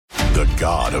The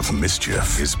god of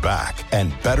mischief is back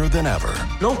and better than ever.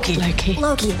 Loki.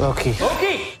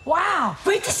 Wow,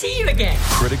 great to see you again.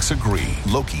 Critics agree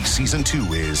Loki Season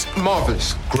 2 is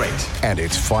marvelous. Great. And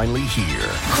it's finally here.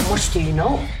 How much do you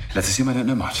know? Let's assume I don't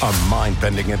know much. A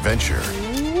mind-bending adventure.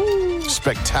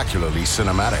 Spectacularly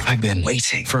cinematic. I've been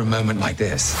waiting for a moment like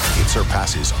this. It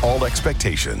surpasses all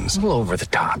expectations. A little over the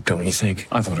top, don't you think?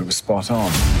 I thought it was spot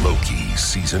on. Loki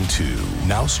Season 2.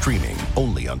 Now streaming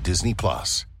only on Disney+.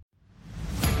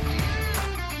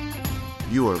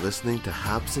 You are listening to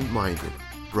Habsent Minded,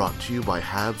 brought to you by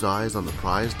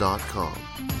HabsEyesOnThePrize.com.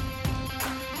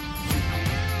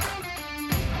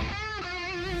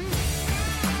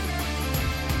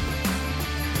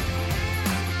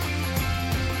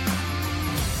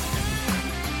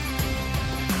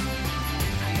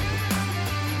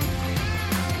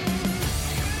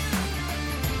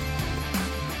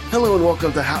 Hello and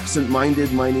welcome to Habsent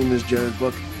Minded. My name is Jared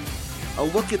Book. A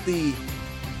look at the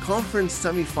conference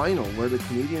semifinal where the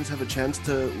Canadians have a chance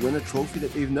to win a trophy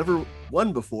that they've never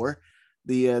won before,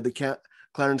 the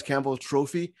Clarence Campbell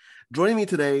Trophy. Joining me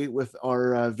today with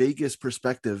our Vegas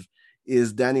perspective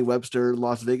is Danny Webster,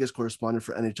 Las Vegas correspondent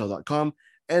for NHL.com,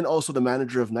 and also the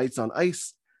manager of Knights on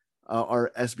Ice,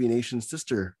 our SB Nation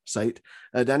sister site.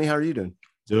 Danny, how are you doing?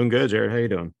 Doing good, Jared. How you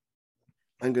doing?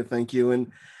 I'm good, thank you.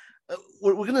 And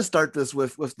we're going to start this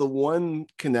with the one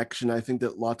connection I think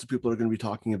that lots of people are going to be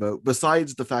talking about,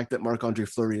 besides the fact that Marc-Andre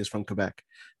Fleury is from Quebec,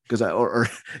 because I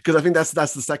think that's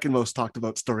the second most talked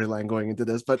about storyline going into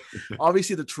this. But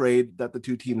obviously the trade that the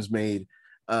two teams made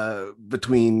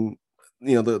between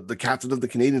the captain of the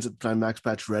Canadians at the time, Max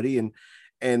Pacioretty,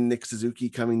 and Nick Suzuki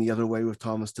coming the other way with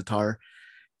Thomas Tatar,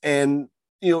 and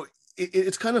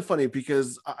it's kind of funny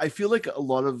because I feel like a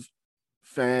lot of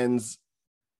fans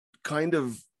kind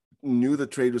of knew the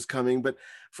trade was coming, but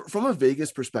from a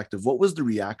Vegas perspective, what was the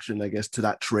reaction, I guess, to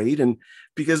that trade? And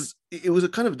because it was a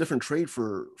kind of a different trade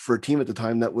for a team at the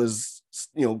time that was,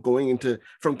 going into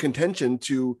from contention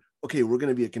to, okay, we're going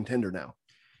to be a contender now.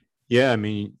 Yeah. I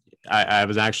mean, I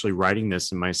was actually writing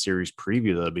this in my series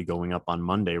preview that'll be going up on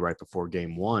Monday, right before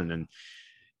game one. And,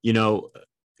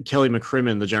 Kelly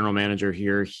McCrimmon, the general manager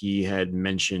here, he had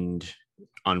mentioned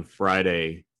on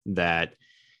Friday that,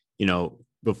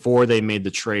 before they made the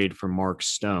trade for Mark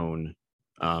Stone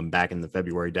back in the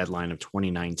February deadline of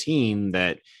 2019,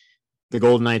 that the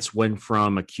Golden Knights went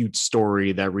from a cute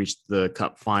story that reached the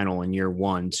Cup final in year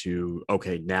one to,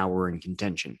 okay, now we're in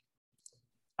contention.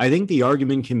 I think the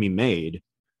argument can be made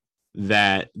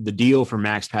that the deal for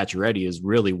Max Pacioretty is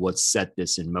really what set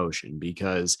this in motion,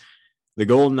 because the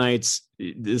Golden Knights,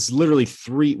 this is literally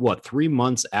 3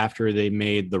 months after they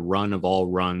made the run of all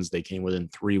runs. They came within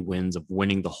 3 wins of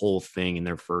winning the whole thing in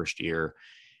their first year.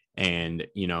 And,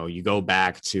 you go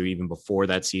back to even before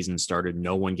that season started,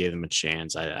 no one gave them a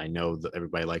chance. I know that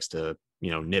everybody likes to,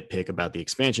 nitpick about the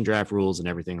expansion draft rules and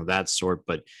everything of that sort,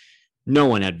 but no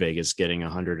one had Vegas getting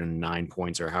 109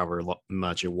 points or however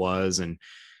much it was. And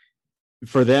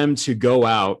for them to go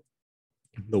out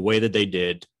the way that they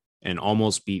did and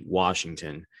almost beat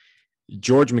Washington,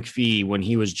 George McPhee, when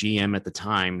he was GM at the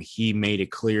time, he made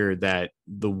it clear that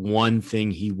the one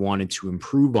thing he wanted to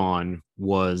improve on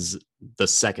was the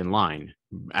second line.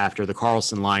 After the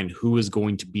Karlsson line, who is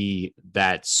going to be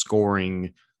that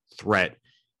scoring threat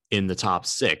in the top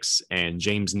 6? And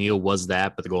James Neal was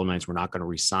that, but the Golden Knights were not going to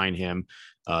re-sign him.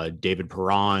 David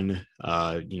Perron,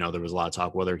 there was a lot of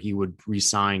talk whether he would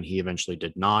re-sign. He eventually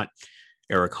did not.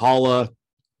 Eric Halla,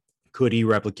 could he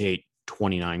replicate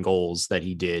 29 goals that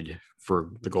he did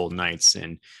for the Golden Knights?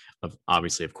 And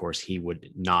obviously, of course, he would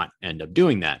not end up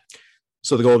doing that.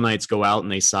 So the Golden Knights go out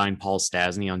and they sign Paul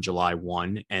Stastny on July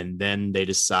 1, and then they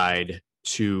decide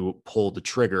to pull the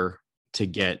trigger to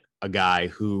get a guy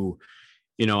who,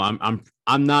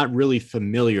 I'm not really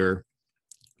familiar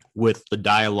with the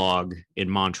dialogue in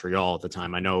Montreal at the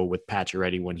time. I know with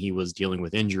Pacioretty, when he was dealing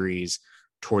with injuries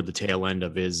toward the tail end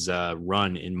of his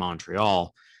run in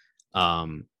Montreal,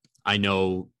 I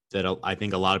know that I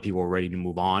think a lot of people were ready to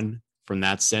move on from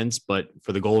that sense, but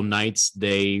for the Golden Knights,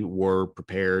 they were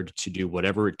prepared to do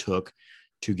whatever it took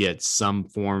to get some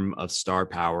form of star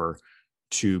power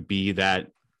to be that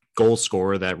goal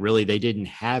scorer that really they didn't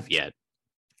have yet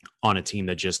on a team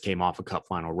that just came off a Cup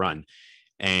final run.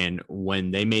 And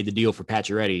when they made the deal for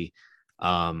Pacioretty,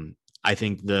 I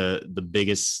think the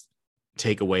biggest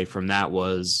takeaway from that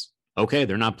was, okay,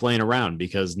 they're not playing around,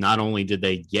 because not only did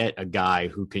they get a guy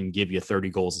who can give you 30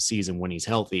 goals a season when he's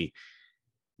healthy,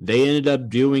 they ended up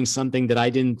doing something that I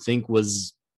didn't think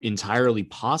was entirely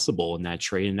possible in that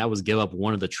trade, and that was give up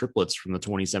one of the triplets from the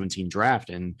 2017 draft.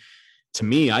 And to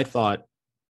me, I thought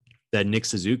that Nick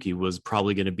Suzuki was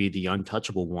probably going to be the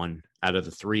untouchable one out of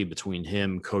the three between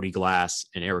him, Cody Glass,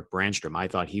 and Eric Brandstrom. I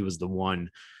thought he was the one,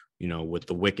 with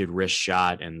the wicked wrist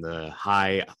shot and the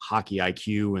high hockey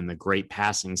IQ and the great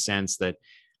passing sense, that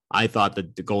I thought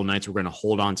that the Golden Knights were going to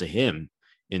hold on to him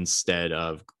instead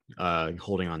of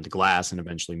holding on to Glass and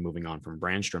eventually moving on from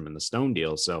Brandstrom in the Stone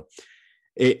deal. So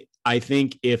I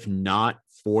think if not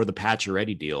for the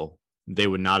Pacioretty deal, they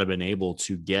would not have been able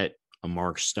to get a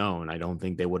Mark Stone. I don't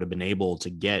think they would have been able to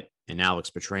get an Alex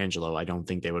Pietrangelo. I don't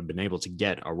think they would have been able to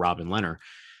get a Robin Lehner.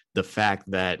 The fact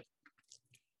that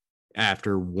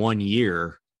after 1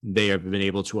 year, they have been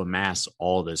able to amass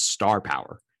all this star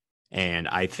power. And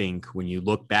I think when you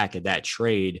look back at that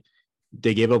trade,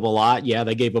 they gave up a lot. Yeah,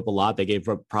 they gave up a lot. They gave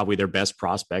up probably their best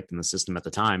prospect in the system at the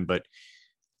time. But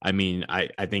I mean, I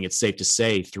think it's safe to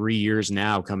say 3 years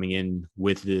now coming in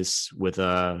with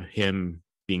him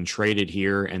being traded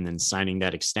here and then signing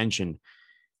that extension,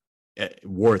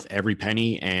 worth every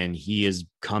penny, and he has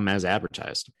come as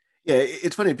advertised. Yeah,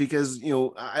 it's funny because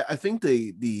I think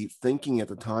the thinking at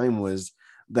the time was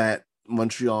that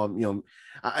Montreal,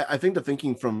 I think the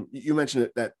thinking from, you mentioned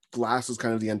it, that Glass was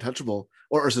kind of the untouchable,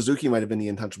 or Suzuki might have been the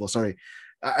untouchable. Sorry.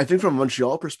 I think from a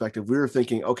Montreal perspective, we were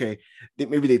thinking, okay,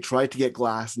 maybe they tried to get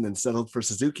Glass and then settled for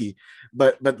Suzuki.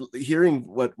 But hearing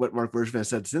what Marc Bergevin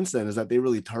said since then is that they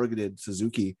really targeted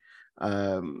Suzuki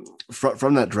from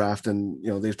that draft. And,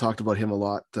 they've talked about him a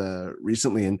lot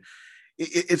recently. And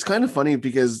it's kind of funny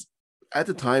because at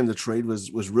the time the trade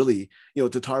was really,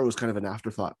 Tatar was kind of an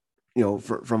afterthought,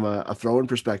 from a throw-in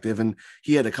perspective. And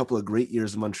he had a couple of great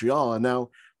years in Montreal. And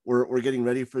now we're getting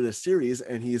ready for this series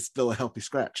and he's still a healthy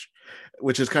scratch,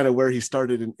 which is kind of where he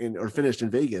started in or finished in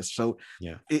Vegas. So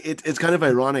yeah, it's kind of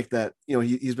ironic that,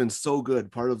 he's been so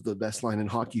good, part of the best line in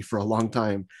hockey for a long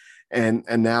time. And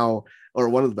now, or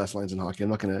one of the best lines in hockey.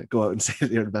 I'm not going to go out and say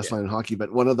they're the best line in hockey,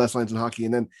 but one of the best lines in hockey.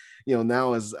 And then,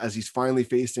 now as he's finally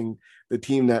facing the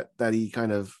team that he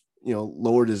kind of,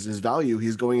 lowered his value,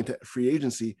 he's going into free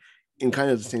agency in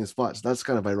kind of the same spot. So that's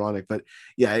kind of ironic, but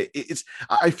yeah,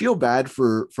 I feel bad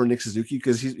for Nick Suzuki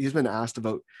because he's been asked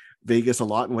about Vegas a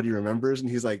lot and what he remembers. And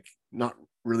he's like, not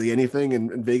really anything.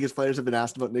 And Vegas players have been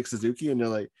asked about Nick Suzuki and they're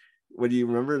like, what do you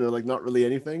remember? And they're like, not really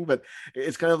anything, but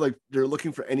it's kind of like they're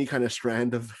looking for any kind of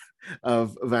strand of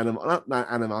not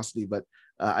animosity, but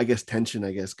I guess tension,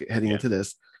 heading into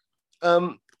this.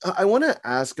 I want to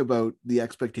ask about the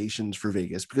expectations for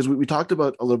Vegas, because we talked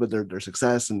about a little bit their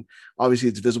success, and obviously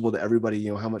it's visible to everybody,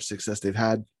 how much success they've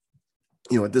had.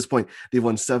 At this point, they've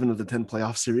won 7 of the 10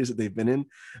 playoff series that they've been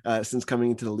in since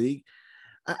coming into the league.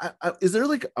 Is there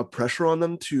like a pressure on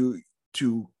them to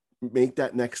make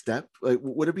that next step? Like,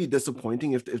 would it be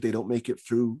disappointing if they don't make it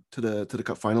through to the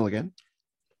Cup final again?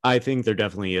 I think there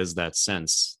definitely is that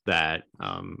sense that,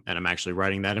 and I'm actually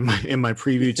writing that in my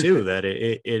preview too, that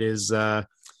it is.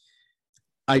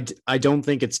 I don't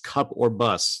think it's cup or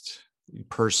bust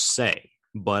per se,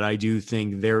 but I do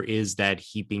think there is that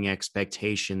heaping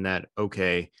expectation that,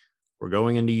 okay, we're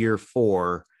going into year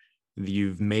 4.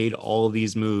 You've made all of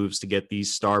these moves to get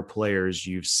these star players.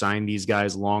 You've signed these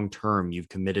guys long term. You've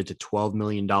committed to $12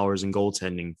 million in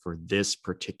goaltending for this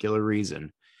particular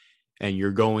reason. And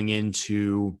you're going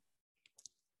into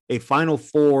a Final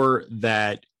Four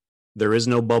that there is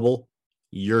no bubble.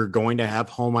 You're going to have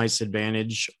home ice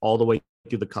advantage all the way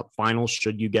to the Cup final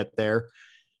should you get there.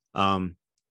 And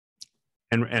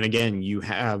again, you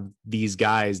have these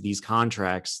guys, these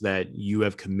contracts that you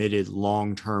have committed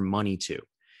long-term money to.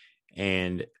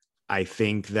 And I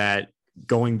think that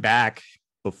going back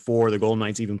before the Golden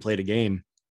Knights even played a game,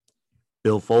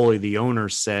 Bill Foley, the owner,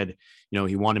 said,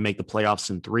 he wanted to make the playoffs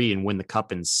in 3 and win the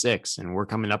Cup in 6. And we're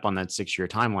coming up on that 6-year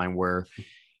timeline where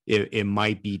it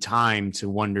might be time to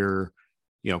wonder,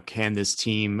 can this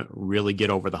team really get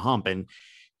over the hump? And,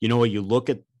 you look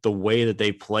at the way that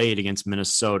they played against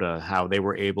Minnesota, how they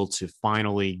were able to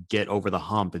finally get over the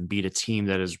hump and beat a team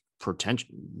that is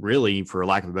really, for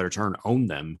lack of a better term, owned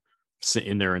them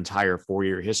in their entire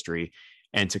 4-year history.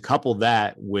 And to couple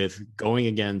that with going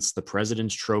against the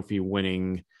President's Trophy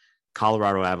winning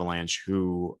Colorado Avalanche,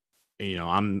 who,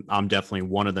 I'm definitely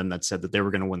one of them that said that they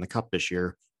were going to win the Cup this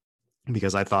year,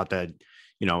 because I thought that,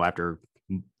 after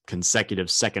consecutive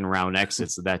second round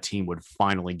exits, that team would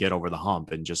finally get over the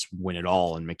hump and just win it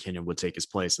all. And McKinnon would take his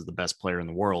place as the best player in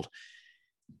the world.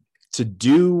 To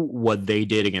do what they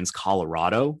did against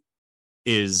Colorado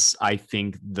is, I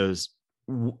think,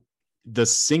 the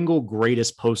single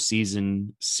greatest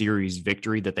postseason series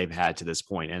victory that they've had to this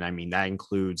point. And I mean, that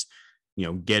includes,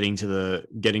 getting to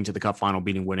the Cup final,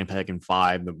 beating Winnipeg in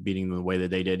 5, but beating them the way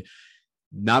that they did.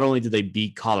 Not only did they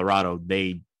beat Colorado,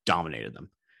 they dominated them.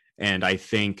 And I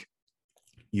think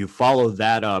You follow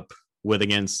that up with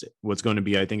against what's going to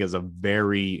be, I think, is a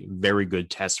very, very good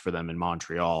test for them in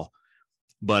Montreal.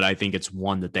 But I think it's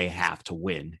one that they have to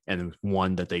win, and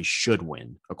one that they should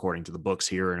win, according to the books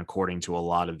here and according to a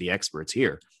lot of the experts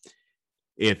here.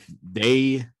 If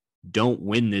they don't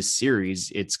win this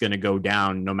series, it's going to go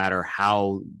down, no matter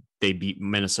how they beat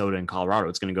Minnesota and Colorado,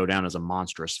 it's going to go down as a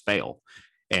monstrous fail.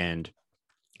 And,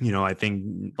 I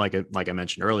think like I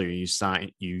mentioned earlier,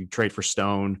 you trade for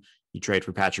Stone, you trade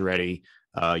for Pacioretty,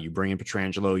 you bring in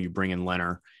Pietrangelo, you bring in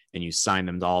Leonard, and you sign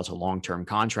them all to long-term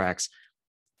contracts.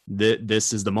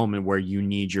 This is the moment where you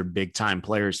need your big-time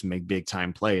players to make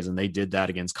big-time plays, and they did that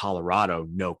against Colorado,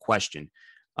 no question.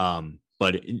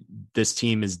 But this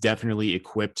team is definitely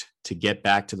equipped to get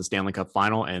back to the Stanley Cup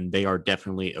final, and they are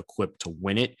definitely equipped to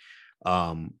win it.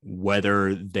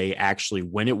 Whether they actually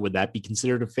win it, would that be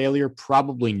considered a failure?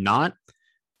 Probably not,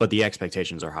 but the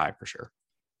expectations are high for sure.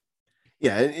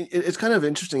 Yeah, it's kind of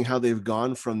interesting how they've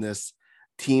gone from this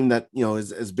team that,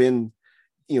 has been,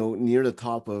 near the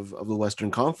top of the Western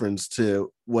Conference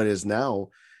to what is now,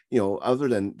 other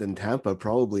than Tampa,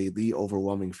 probably the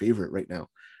overwhelming favorite right now.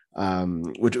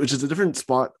 Which is a different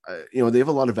spot. They have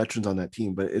a lot of veterans on that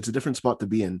team, but it's a different spot to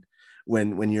be in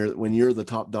when you're the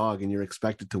top dog and you're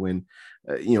expected to win.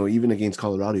 Even against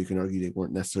Colorado, you can argue they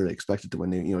weren't necessarily expected to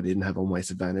win. They didn't have home ice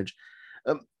advantage.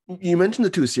 You mentioned the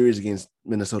two series against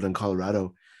Minnesota and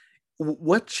Colorado.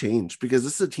 What changed? Because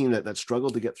this is a team that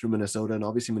struggled to get through Minnesota, and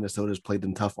obviously Minnesota's played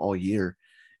them tough all year.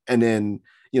 And then,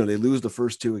 they lose the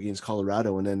first two against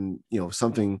Colorado, and then,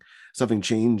 something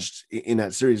changed in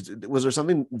that series. Was there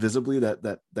something visibly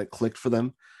that clicked for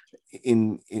them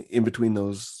in between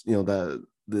those, the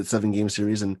 7-game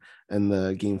series and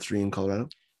the game 3 in Colorado?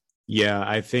 Yeah,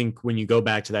 I think when you go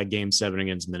back to that game 7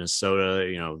 against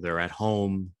Minnesota, they're at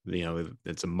home,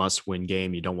 it's a must-win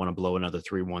game. You don't want to blow another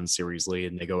 3-1 series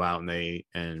lead, and they go out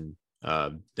and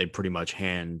they pretty much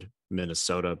hand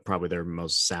Minnesota probably their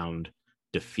most sound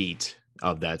defeat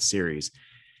of that series.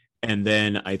 And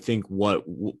then I think what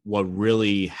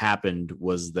really happened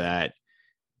was that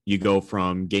you go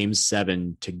from game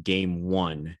 7 to game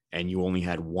 1, and you only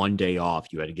had one day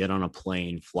off. You had to get on a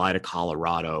plane, fly to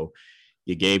Colorado.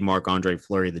 You gave Marc-Andre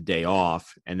Fleury the day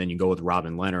off, and then you go with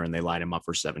Robin Leonard, and they light him up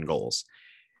for 7 goals.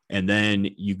 And then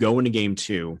you go into game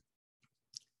 2,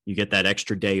 you get that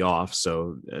extra day off.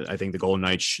 So I think the Golden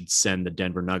Knights should send the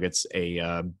Denver Nuggets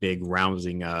a big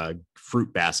rousing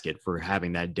fruit basket for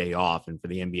having that day off, and for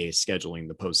the NBA scheduling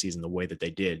the postseason the way that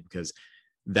they did, because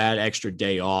that extra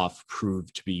day off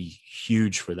proved to be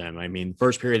huge for them. I mean,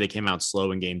 first period, they came out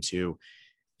slow in game 2,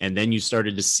 and then you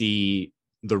started to see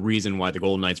the reason why the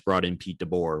Golden Knights brought in Pete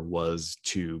DeBoer was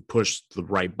to push the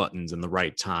right buttons in the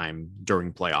right time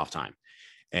during playoff time.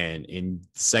 And in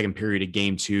the second period of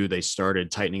game 2, they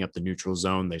started tightening up the neutral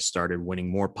zone. They started winning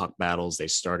more puck battles. They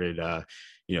started,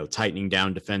 tightening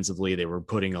down defensively. They were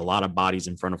putting a lot of bodies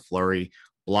in front of Fleury,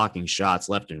 blocking shots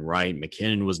left and right.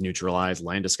 McKinnon was neutralized.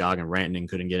 Landeskog and Rantanen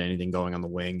couldn't get anything going on the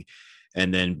wing.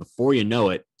 And then before you know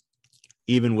it,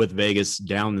 even with Vegas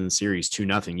down in the series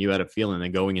 2-0, you had a feeling that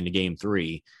going into game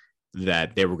 3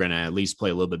 that they were going to at least play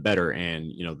a little bit better.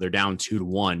 And, they're down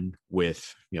 2-1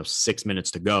 with, 6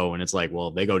 minutes to go. And it's like, well,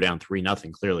 if they go down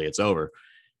 3-0, clearly it's over.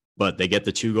 But they get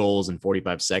the 2 goals in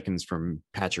 45 seconds from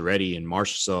Pacioretty and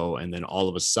Marchessault. And then all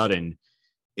of a sudden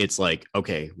it's like,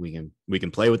 okay, we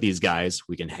can play with these guys.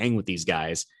 We can hang with these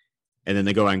guys. And then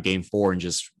they go out in game 4 and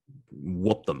just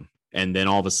whoop them. And then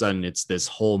all of a sudden it's this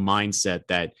whole mindset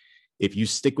that if you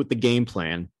stick with the game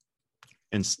plan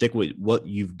and stick with what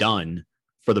you've done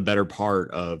for the better part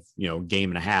of,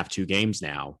 game and a half, 2 games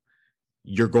now,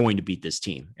 you're going to beat this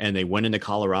team. And they went into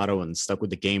Colorado and stuck with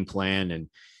the game plan. And,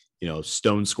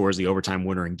 Stone scores the overtime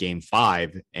winner in game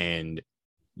 5. And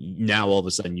now all of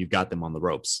a sudden you've got them on the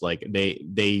ropes. Like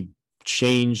they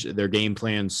changed their game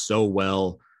plan so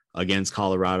well against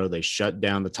Colorado. They shut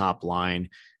down the top line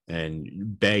and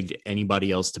begged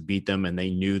anybody else to beat them. And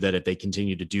they knew that if they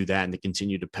continued to do that and they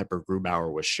continued to pepper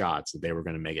Grubauer with shots, that they were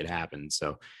going to make it happen.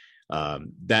 So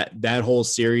that whole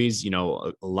series,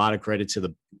 a lot of credit to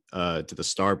the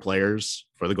star players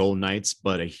for the Golden Knights,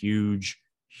 but a huge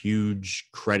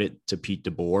credit to Pete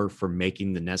DeBoer for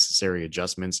making the necessary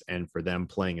adjustments and for them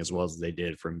playing as well as they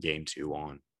did from game 2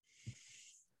 on.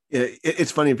 Yeah,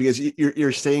 it's funny because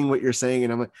you're saying what you're saying,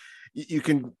 and I'm like, you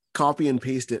can copy and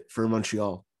paste it for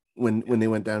Montreal when they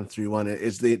went down 3-1.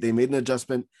 It's they made an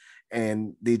adjustment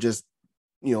and they just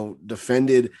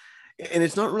defended, and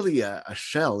it's not really a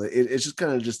shell. It's just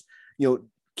kind of just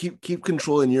keep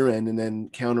control in your end and then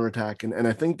counterattack. And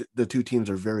I think the two teams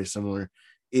are very similar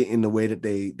in the way that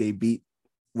they beat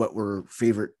what were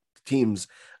favorite teams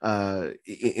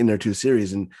in their two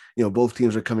series. And, both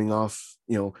teams are coming off,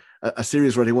 a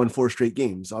series where they won 4 straight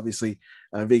games. Obviously,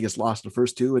 Vegas lost the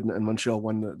first 2 and Montreal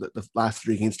won the last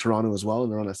 3 against Toronto as well.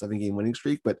 And they're on a 7-game winning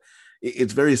streak, but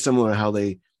it's very similar how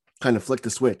they kind of flicked the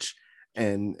switch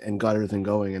and got everything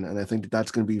going. And I think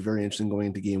that's going to be very interesting going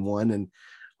into game 1. And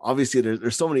obviously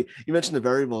there's so many, you mentioned the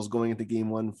variables going into game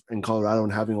 1 in Colorado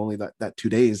and having only that 2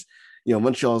 days.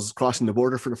 Montreal's crossing the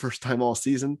border for the first time all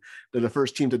season. They're the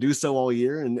first team to do so all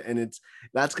year. And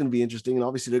that's going to be interesting. And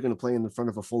obviously they're going to play in front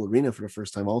of a full arena for the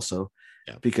first time also,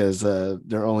 because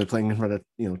they're only playing in front of,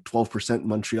 12% in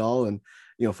Montreal and,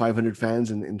 500 fans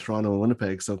in Toronto and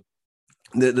Winnipeg. So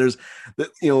there's,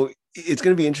 it's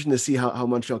going to be interesting to see how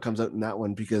Montreal comes out in that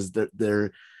one, because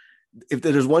if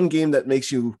there's one game that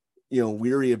makes you,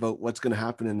 weary about what's going to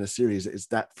happen in the series, it's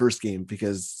that first game,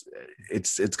 because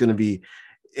it's going to be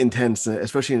intense,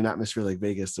 especially in an atmosphere like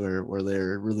Vegas, where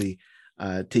they're really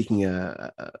taking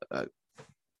a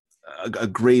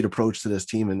great approach to this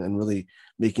team and really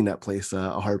making that place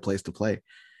a hard place to play.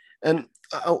 And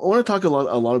I want to talk a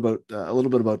little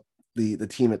bit about the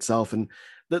team itself. And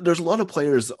there's a lot of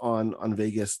players on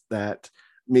Vegas that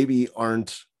maybe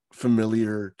aren't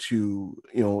familiar to,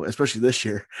 especially this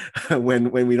year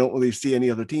when we don't really see any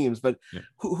other teams. But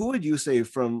who would you say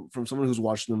from someone who's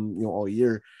watched them, all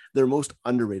year, their most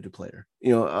underrated player,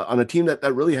 on a team that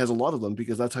really has a lot of them,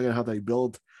 because that's how they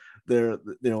build their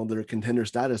contender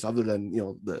status, other than,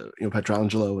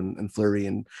 Pietrangelo and Fleury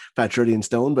and Pacioretty and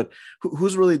Stone. But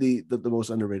who's really the most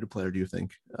underrated player, do you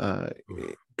think,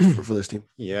 for this team?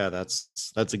 Yeah,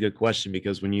 that's a good question,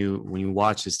 because when you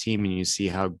watch this team and you see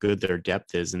how good their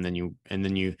depth is, and then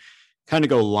you kind of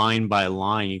go line by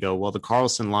line, you go, well, the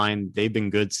Carlson line, they've been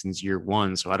good since year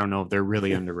 1, so I don't know if they're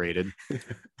really underrated.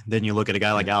 Then you look at a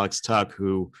guy like Alex Tuck,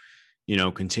 who,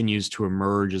 continues to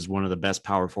emerge as one of the best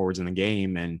power forwards in the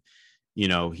game. And,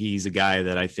 he's a guy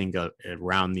that I think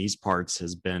around these parts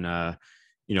has been,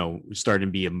 starting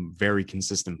to be a very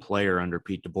consistent player under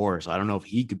Pete DeBoer. So I don't know if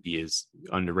he could be as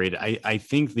underrated. I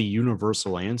think the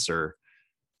universal answer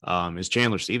is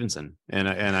Chandler Stevenson. And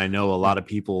I know a lot of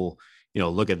people,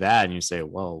 look at that and you say,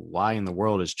 well, why in the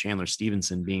world is Chandler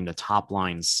Stevenson being the top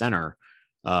line center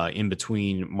in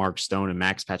between Mark Stone and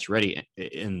Max Pacioretty?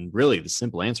 And really the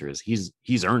simple answer is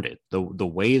he's earned it. The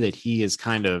way that he has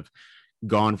kind of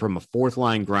gone from a 4th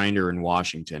line grinder in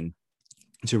Washington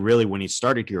to really, when he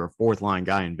started here, a 4th line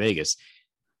guy in Vegas.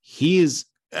 He is,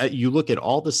 you look at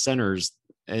all the centers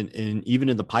and even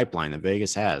in the pipeline that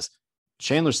Vegas has,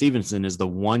 Chandler Stevenson is the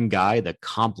one guy that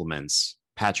complements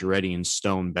Pacioretty and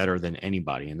Stone better than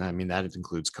anybody. And that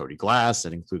includes Cody Glass,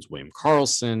 that includes William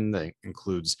Karlsson, that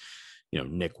includes,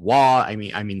 Nick Waugh. I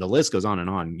mean, the list goes on and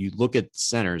on. You look at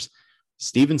centers,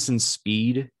 Stevenson's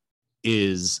speed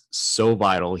is so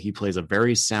vital. He plays a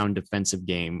very sound defensive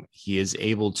game. He is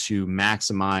able to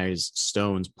maximize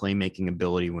Stone's playmaking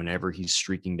ability whenever he's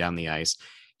streaking down the ice.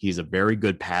 He's a very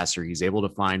good passer. He's able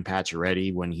to find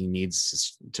Pacioretty when he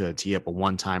needs to tee up a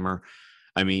one-timer.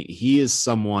 I mean, he is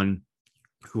someone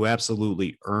who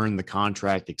absolutely earned the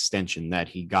contract extension that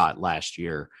he got last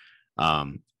year.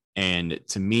 And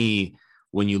to me,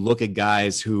 when you look at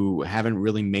guys who haven't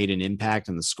really made an impact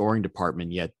in the scoring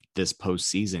department yet this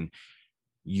postseason,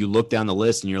 you look down the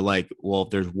list and you're like, well,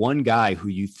 if there's one guy who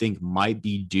you think might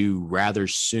be due rather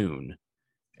soon,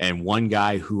 and one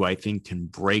guy who I think can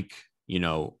break,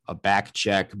 a back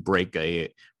check, break a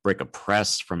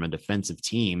press from a defensive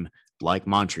team like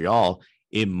Montreal,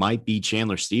 it might be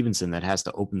Chandler Stevenson that has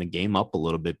to open the game up a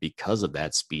little bit because of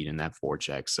that speed and that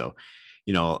forecheck. So,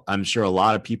 I'm sure a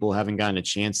lot of people haven't gotten a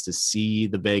chance to see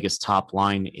the Vegas top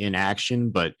line in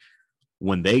action, but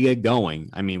when they get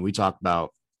going, I mean, we talk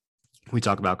about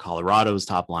Colorado's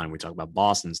top line, we talk about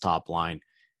Boston's top line.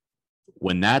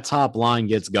 When that top line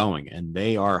gets going and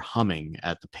they are humming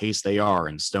at the pace they are,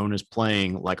 and Stone is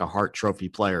playing like a Hart Trophy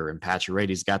player, and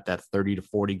Pacioretty's got that 30 to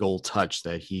 40 goal touch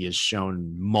that he has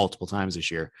shown multiple times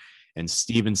this year, and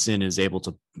Stevenson is able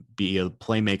to be a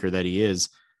playmaker that he is,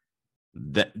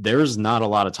 that there's not a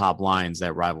lot of top lines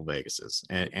that rival Vegas's.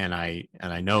 And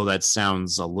I know that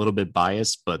sounds a little bit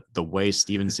biased, but the way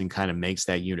Stevenson kind of makes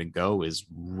that unit go is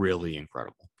really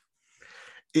incredible.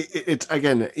 It's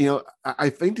again, I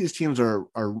think these teams are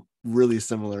really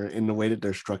similar in the way that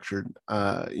they're structured.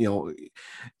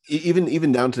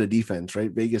 Even down to the defense,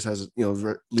 right? Vegas has,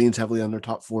 leans heavily on their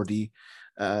top 4D,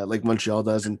 like Montreal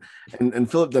does, and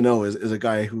Philip Deneau is a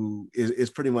guy who is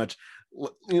pretty much.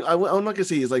 I'm not gonna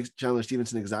say he's like Chandler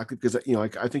Stevenson exactly, because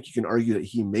I think you can argue that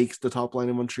he makes the top line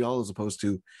in Montreal as opposed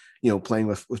to playing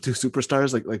with 2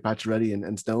 superstars like Pacioretty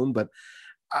and Stone. But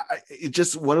it's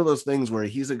just one of those things where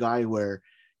he's a guy where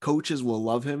coaches will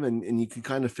love him, and you can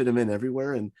kind of fit him in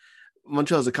everywhere. And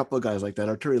Montreal has a couple of guys like that.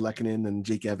 Arturi Lehkonen and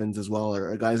Jake Evans as well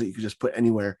are guys that you could just put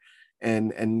anywhere,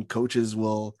 and coaches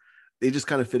will, they just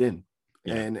kind of fit in.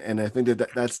 Yeah. And I think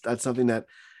that's something that,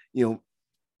 you know,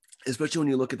 especially when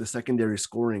you look at the secondary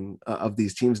scoring of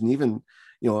these teams, and even,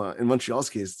 you know, in Montreal's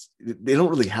case, they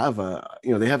don't really have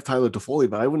they have Tyler Toffoli,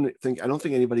 but I don't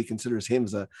think anybody considers him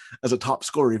as a top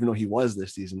scorer, even though he was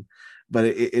this season. But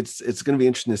it's going to be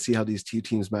interesting to see how these two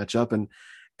teams match up, and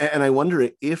I wonder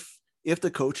if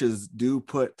the coaches do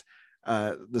put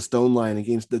the Stone line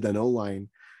against the Danault line,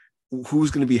 who's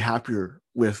going to be happier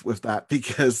with that,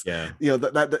 because you know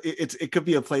that it could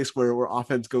be a place where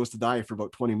offense goes to die for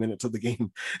about 20 minutes of the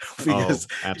game, because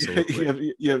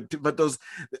absolutely but those,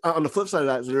 on the flip side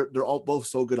of that, they're all both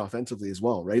so good offensively as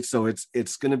well, right? So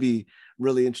it's going to be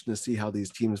really interesting to see how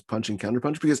these teams punch and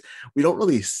counterpunch, because we don't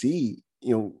really see,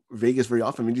 you know, Vegas very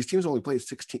often. I mean, these teams only played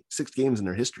six games in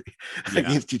their history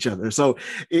against each other. So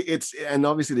and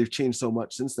obviously they've changed so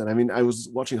much since then. I mean, I was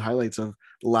watching highlights of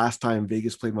the last time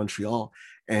Vegas played Montreal,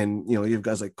 and, you know, you have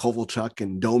guys like Kovalchuk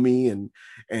and Domi and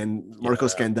Marco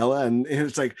Scandella. And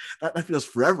it's like, that feels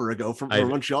forever ago from a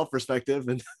Montreal perspective.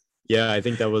 And yeah, I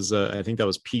think that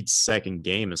was Pete's second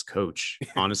game as coach,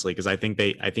 honestly, because I think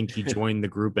he joined the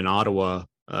group in Ottawa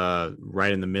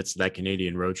right in the midst of that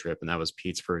Canadian road trip, and that was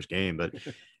Pete's first game. But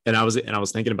and I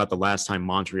was thinking about the last time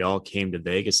Montreal came to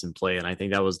Vegas and play, and I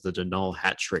think that was the Danault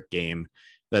hat trick game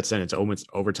that sent it to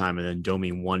overtime, and then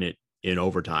Domi won it in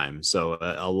overtime. So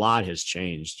a lot has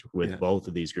changed with both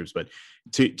of these groups. But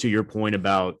to your point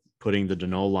about putting the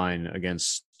Danault line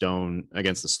against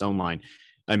the Stone line,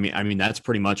 I mean that's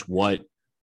pretty much what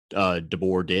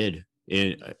DeBoer did.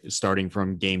 Starting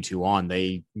from game 2 on,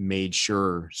 they made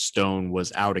sure Stone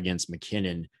was out against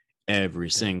McKinnon every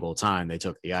single time they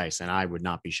took the ice, and I would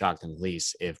not be shocked in the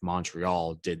least if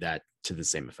Montreal did that to the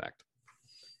same effect.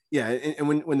 Yeah, and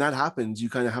when that happens, you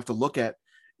kind of have to look at,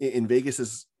 in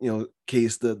Vegas's, you know,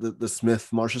 case, the Smith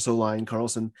Marchessault line,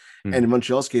 Carlson, and in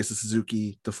Montreal's case, the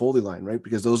Suzuki Toffoli line, right?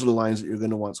 Because those are the lines that you're going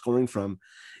to want scoring from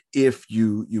if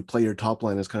you play your top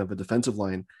line as kind of a defensive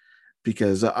line.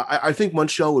 Because I think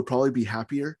Montreal would probably be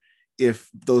happier if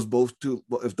those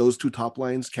two top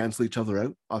lines cancel each other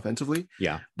out offensively.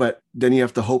 Yeah. But then you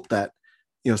have to hope that,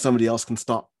 you know, somebody else can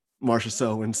stop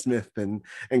Marchessault and Smith and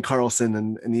Carlson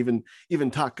and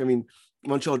even Tuck. I mean,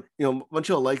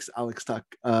 Montreal likes Alex Tuck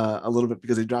a little bit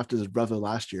because they drafted his brother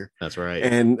last year. That's right.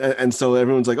 And so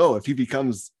everyone's like, oh, if he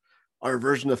becomes our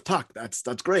version of Tuck, that's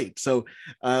great. So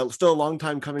still a long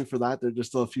time coming for that. There's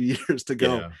still a few years to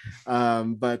go.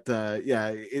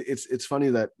 Yeah. It's funny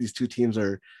that these two teams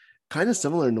are kind of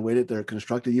similar in the way that they're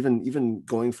constructed, even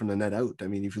going from the net out. I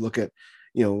mean, if you look at,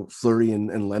 you know, Fleury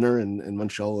and Leonard and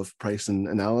Montreal with Price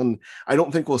and Allen, I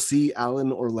don't think we'll see Allen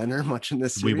or Leonard much in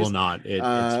this series. We will not.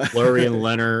 It's Fleury and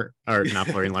Leonard, or not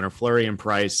Fleury and Leonard, Fleury and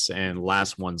Price, and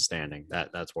last one standing.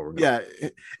 That's what we're going. Yeah,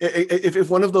 if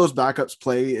one of those backups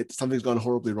play, something's gone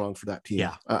horribly wrong for that team.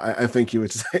 Yeah, I think you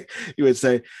would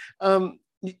say.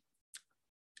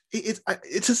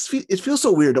 It feels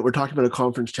so weird that we're talking about a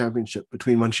conference championship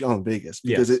between Montreal and Vegas,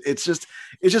 because it's just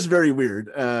very weird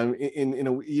in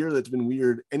a year that's been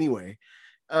weird anyway.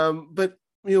 But,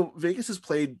 you know, Vegas has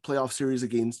played playoff series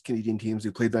against Canadian teams. They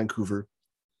played Vancouver,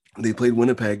 they played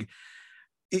Winnipeg.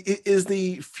 Is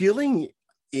the feeling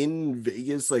in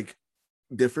Vegas like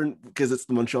different because it's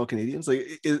the Montreal Canadiens?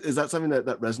 Like, is that something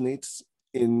that resonates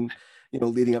in, you know,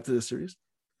 leading up to this series?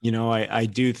 You know, I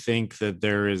do think that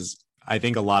there is. I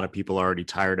think a lot of people are already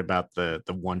tired about the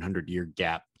 100-year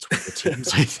gap between the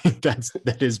teams. I think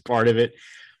that is part of it.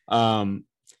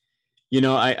 You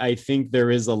know, I think there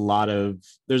is a lot of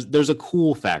there's a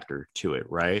cool factor to it,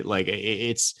 right? Like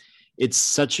it's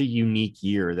such a unique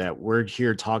year that we're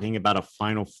here talking about a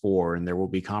Final Four, and there will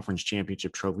be conference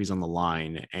championship trophies on the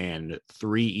line, and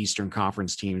 3 Eastern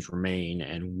Conference teams remain,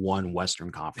 and 1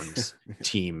 Western Conference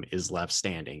team is left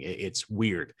standing. It's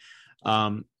weird.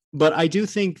 But I do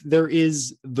think there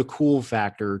is the cool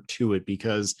factor to it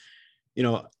because, you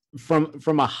know,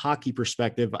 from a hockey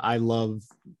perspective, I love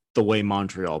the way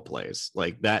Montreal plays.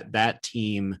 Like that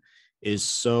team is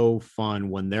so fun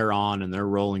when they're on and they're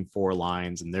rolling 4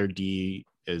 lines, and their D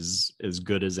is as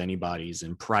good as anybody's.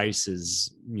 And Price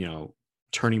is, you know,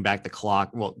 turning back the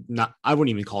clock. Well, I wouldn't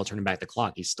even call it turning back the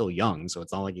clock. He's still young, so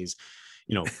it's not like he's,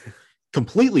 you know,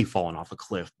 completely fallen off a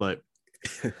cliff, but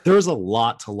there's a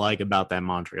lot to like about that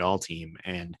Montreal team.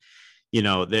 And, you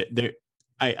know,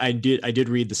 I did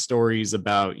read the stories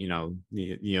about, you know,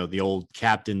 the old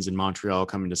captains in Montreal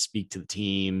coming to speak to the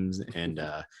teams, and,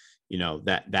 you know,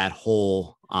 that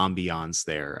whole ambiance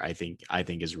there, I think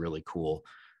is really cool.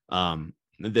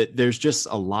 that there's just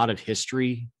a lot of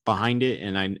history behind it.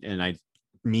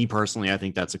 Me personally, I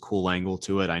think that's a cool angle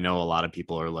to it. I know a lot of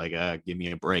people are like, give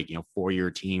me a break, 4-year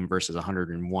team versus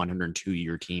 101,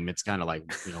 102-year team. It's kind of like,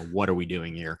 what are we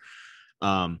doing here?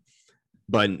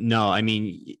 But no, I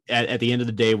mean, at the end of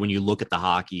the day, when you look at the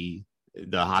hockey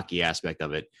aspect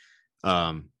of it,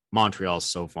 Montreal is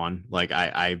so fun. Like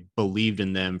I believed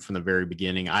in them from the very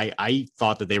beginning. I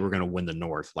thought that they were going to win the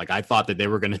North. Like I thought that they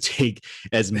were going to take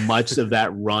as much of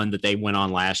that run that they went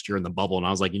on last year in the bubble. And I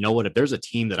was like, you know what, if there's a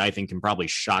team that I think can probably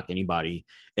shock anybody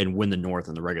and win the North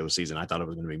in the regular season, I thought it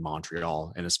was going to be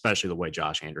Montreal. And especially the way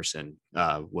Josh Anderson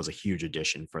was a huge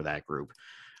addition for that group.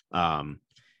 I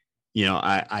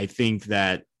think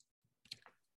that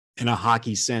in a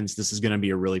hockey sense, this is going to be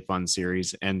a really fun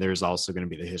series. And there's also going to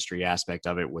be the history aspect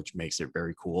of it, which makes it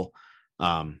very cool.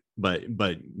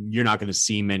 But you're not going to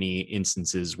see many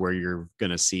instances where you're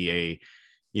going to see a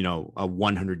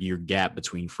 100-year gap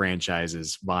between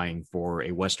franchises vying for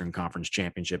a Western Conference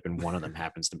championship. And one of them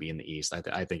happens to be in the East.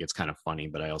 I think it's kind of funny,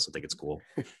 but I also think it's cool.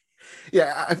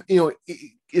 Yeah.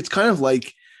 It's kind of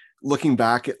like looking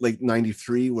back at like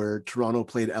 93 where Toronto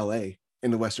played LA in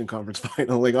the Western Conference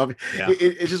final. Like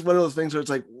it's just one of those things where it's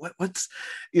like, what's,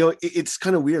 it's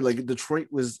kind of weird. Like Detroit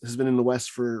has been in the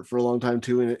West for a long time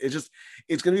too. And it's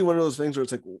going to be one of those things where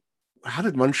it's like, how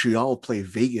did Montreal play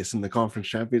Vegas in the conference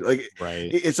champion? Like, right.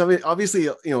 It's obviously,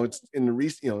 it's in the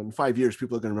recent, in 5 years,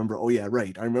 people are going to remember, oh yeah,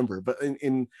 right, I remember. But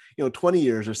in 20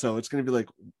 years or so, it's going to be like,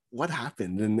 what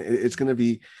happened? And it's going to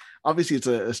be, obviously it's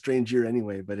a strange year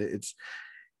anyway, but it's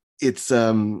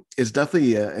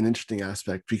definitely an interesting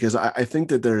aspect because I think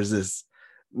that there's this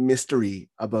mystery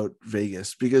about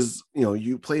Vegas because,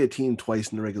 you play a team twice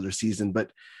in the regular season,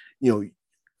 but,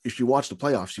 if you watch the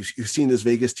playoffs, you've seen this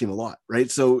Vegas team a lot,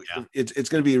 right? So it's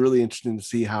going to be really interesting to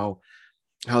see how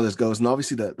this goes. And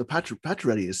obviously the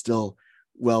Pacioretty is still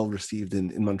well received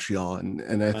in Montreal.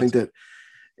 And I think that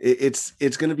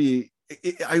it's going to be,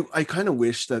 I kind of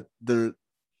wish that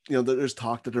there's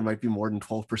talk that there might be more than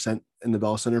 12% in the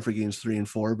Bell Center for games 3 and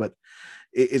 4, but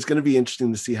it's going to be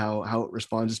interesting to see how it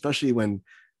responds, especially when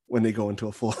they go into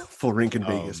a full rink in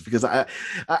Vegas, because I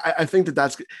think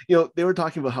that's, they were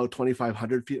talking about how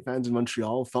 2,500 fans in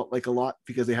Montreal felt like a lot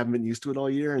because they haven't been used to it all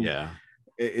year. And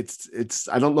it's,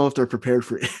 I don't know if they're prepared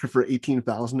for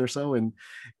 18,000 or so in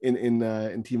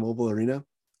T-Mobile Arena.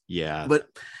 Yeah. But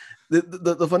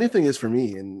the funny thing is for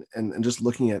me and just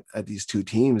looking at these two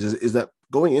teams is that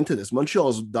going into this,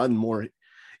 Montreal's done more.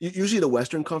 Usually the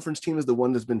Western Conference team is the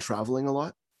one that's been traveling a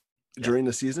lot during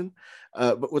the season.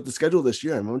 But with the schedule this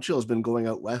year, Montreal's been going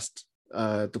out west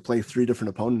to play 3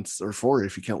 different opponents, or 4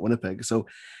 if you count Winnipeg. So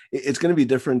it's going to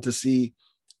be interesting to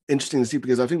see,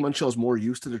 because I think Montreal's more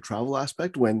used to the travel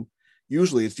aspect, when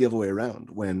usually it's the other way around.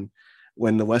 When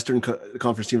the Western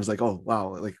Conference team is like, oh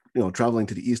wow, like, traveling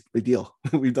to the East, big deal.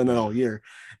 We've done that all year,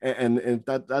 and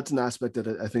that's an aspect that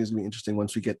I think is going to be interesting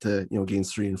once we get to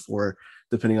games 3 and 4,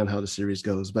 depending on how the series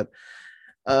goes. But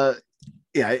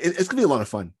it's going to be a lot of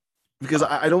fun, because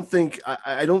I don't think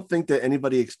that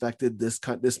anybody expected this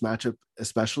matchup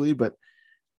especially, but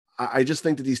I just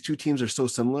think that these two teams are so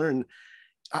similar, and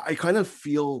I kind of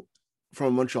feel from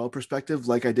a Montreal perspective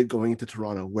like I did going into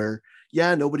Toronto, where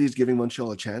nobody's giving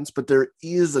Montreal a chance, but there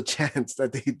is a chance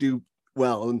that they do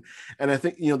well, and I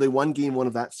think they won game 1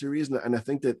 of that series, and I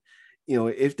think that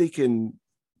if they can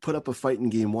put up a fight in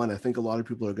game 1, I think a lot of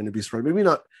people are going to be surprised. Maybe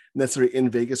not necessarily in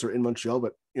Vegas or in Montreal,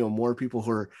 but more people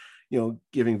who are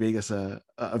giving Vegas a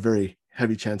very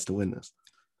heavy chance to win this.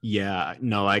 Yeah,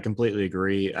 no, I completely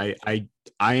agree. I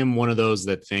am one of those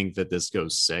that think that this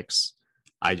goes 6.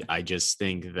 I just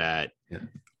think that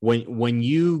when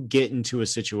you get into a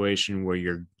situation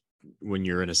where when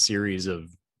you're in a series of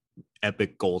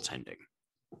epic goaltending,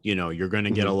 you're going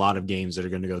to get a lot of games that are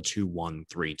going to go 2-1,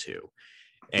 3-2.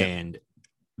 And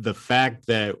the fact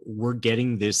that we're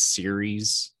getting this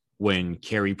series when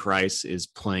Carey Price is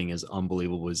playing as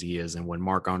unbelievable as he is, and when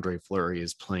Marc-Andre Fleury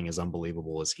is playing as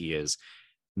unbelievable as he is,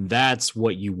 that's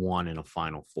what you want in a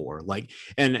Final Four. Like,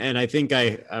 and I think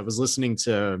I was listening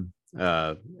to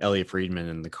Elliot Friedman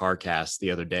in the CarCast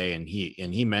the other day, and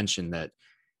he mentioned that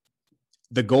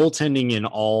the goaltending in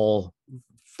all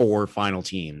 4 final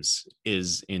teams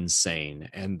is insane.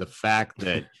 And the fact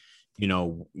that,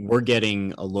 we're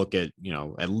getting a look at,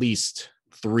 at least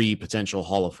 3 potential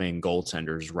Hall of Fame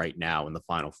goaltenders right now in the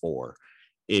Final Four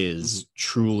is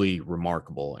truly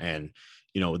remarkable. And,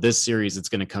 this series, it's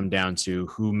going to come down to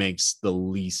who makes the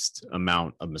least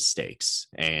amount of mistakes.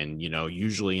 And,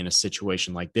 usually in a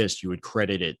situation like this, you would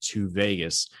credit it to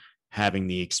Vegas having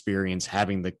the experience,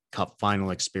 having the Cup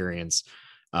final experience.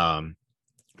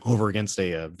 over against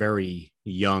a very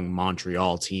young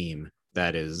Montreal team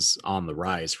that is on the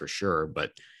rise for sure.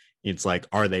 But it's like,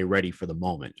 are they ready for the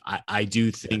moment? I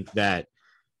do think that,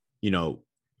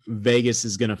 Vegas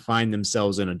is going to find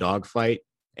themselves in a dogfight,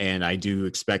 and I do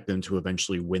expect them to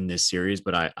eventually win this series,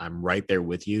 but I'm right there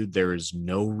with you. There is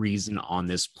no reason on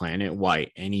this planet why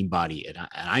anybody, and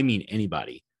I mean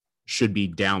anybody, should be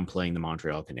downplaying the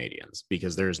Montreal Canadiens,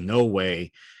 because there's no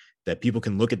way that people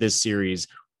can look at this series,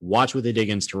 watch what they did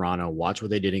against Toronto, watch what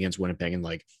they did against Winnipeg, and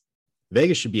like,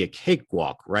 Vegas should be a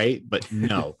cakewalk, right? But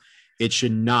no, it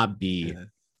should not be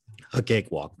a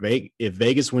cakewalk. If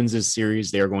Vegas wins this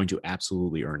series, they are going to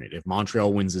absolutely earn it. If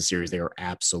Montreal wins this series, they are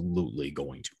absolutely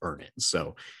going to earn it.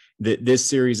 So this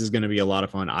series is going to be a lot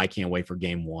of fun. I can't wait for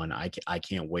game one. I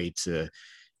can't wait to,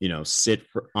 sit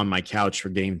on my couch for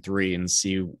game 3 and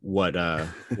see what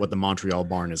the Montreal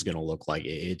barn is going to look like.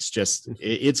 It's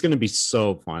going to be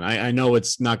so fun. I know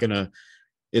it's not going to,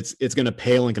 it's going to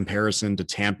pale in comparison to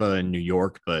Tampa and New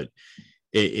York, but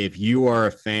if you are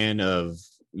a fan of,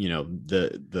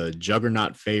 the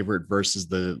juggernaut favorite versus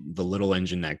the little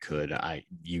engine that could,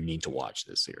 you need to watch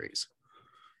this series.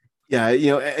 Yeah,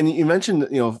 and you mentioned,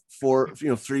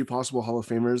 3 possible Hall of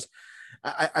Famers.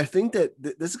 I think that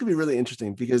this is going to be really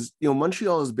interesting because,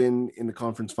 Montreal has been in the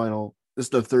conference final. This is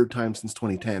the 3rd time since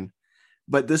 2010,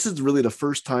 but this is really the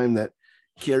first time that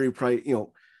Carey Price,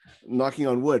 knocking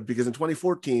on wood, because in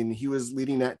 2014 he was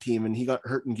leading that team and he got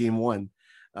hurt in game 1.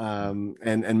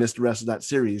 And missed the rest of that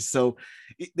series. So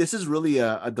this is really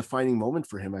a defining moment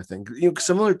for him, I think.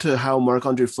 Similar to how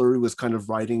Marc-Andre Fleury was kind of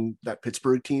riding that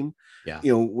Pittsburgh team,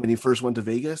 when he first went to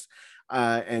Vegas.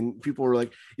 And people were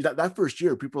like, that first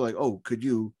year, people were like, oh, could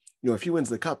you, if he wins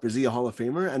the cup, is he a Hall of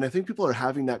Famer? And I think people are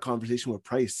having that conversation with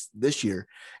Price this year.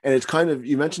 And it's kind of,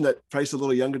 you mentioned that Price is a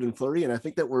little younger than Fleury, and I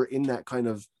think that we're in that kind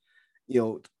of,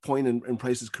 point in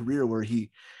Price's career where he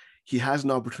has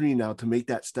an opportunity now to make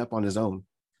that step on his own.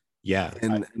 Yeah.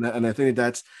 And I think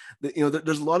that's,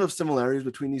 there's a lot of similarities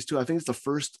between these two. I think it's the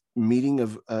first meeting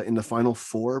of in the final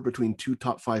 4 between 2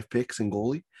 top 5 picks and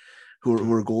goalie who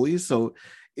are goalies. So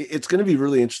it's going to be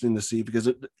really interesting to see because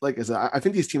like I said, I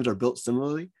think these teams are built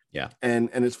similarly. Yeah.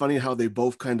 And it's funny how they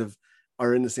both kind of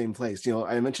are in the same place.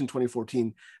 I mentioned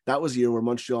 2014, that was the year where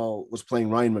Montreal was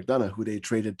playing Ryan McDonough, who they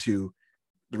traded to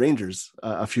the Rangers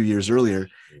a few years earlier.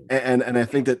 And I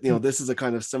think that, this is a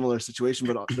kind of similar situation,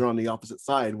 but they're on the opposite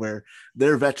side where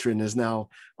their veteran is now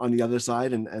on the other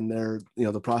side and they're,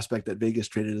 the prospect that Vegas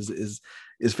traded is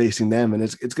facing them. And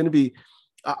it's going to be,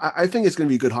 I think it's going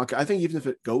to be good hockey. I think even if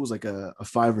it goes like a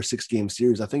 5 or 6 game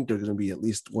series, I think there's going to be at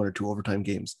least 1 or 2 overtime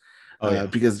games.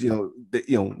 Because,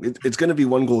 it's going to be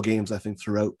 1 goal games, I think,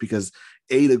 throughout, because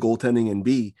A, the goaltending, and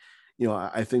B,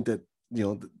 I think that,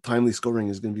 the timely scoring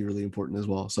is going to be really important as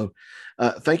well. So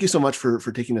thank you so much for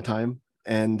taking the time.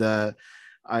 And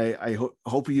I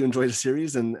hope you enjoy the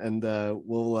series and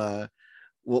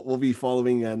we'll be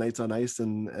following Nights on Ice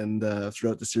and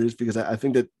throughout the series, because I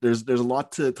think that there's a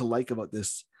lot to like about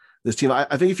this team.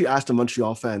 I think if you asked a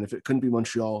Montreal fan, if it couldn't be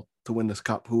Montreal to win this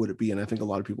cup, who would it be? And I think a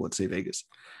lot of people would say Vegas.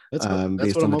 That's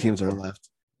based on the teams that are left.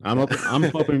 I'm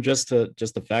hoping just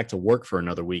the fact to work for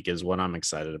another week is what I'm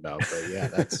excited about. But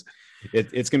yeah,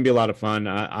 it's going to be a lot of fun.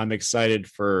 I'm excited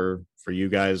for you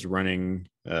guys running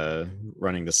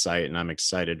the site, and I'm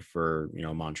excited for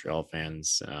Montreal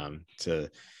fans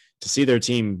to see their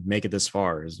team make it this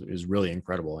far is really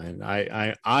incredible. And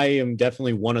I am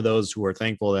definitely one of those who are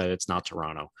thankful that it's not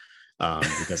Toronto.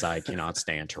 Because I cannot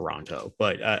stand Toronto.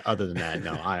 But other than that,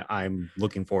 no, I'm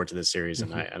looking forward to this series,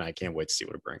 and I can't wait to see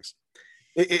what it brings.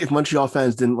 If Montreal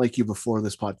fans didn't like you before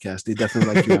this podcast, they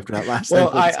definitely like you after that last.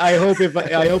 Well, I hope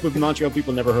if Montreal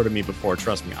people never heard of me before,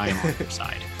 trust me, I am on their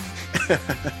side.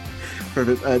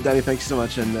 Perfect, Danny. Thank you so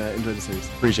much, and enjoy the series.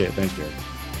 Appreciate it. Thanks, Jared.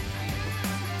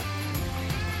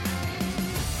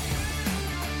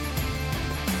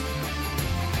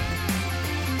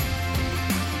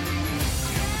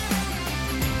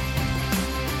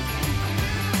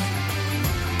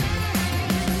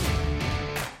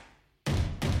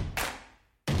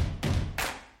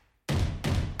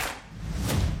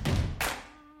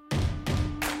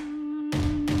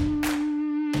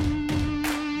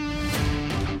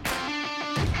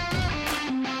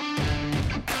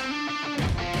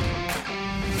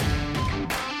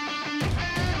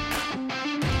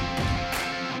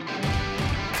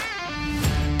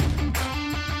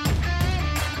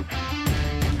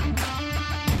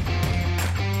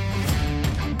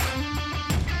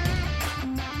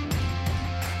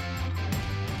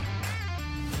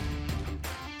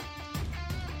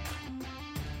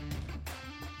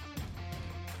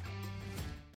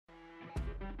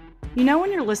 You know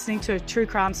when you're listening to a true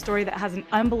crime story that has an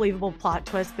unbelievable plot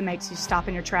twist that makes you stop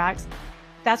in your tracks?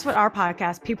 That's what our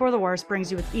podcast, People Are the Worst, brings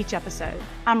you with each episode.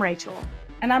 I'm Rachel.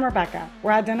 And I'm Rebecca.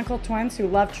 We're identical twins who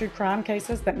love true crime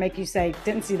cases that make you say,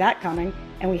 didn't see that coming,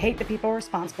 and we hate the people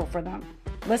responsible for them.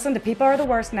 Listen to People Are the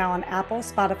Worst now on Apple,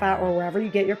 Spotify, or wherever you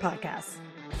get your podcasts.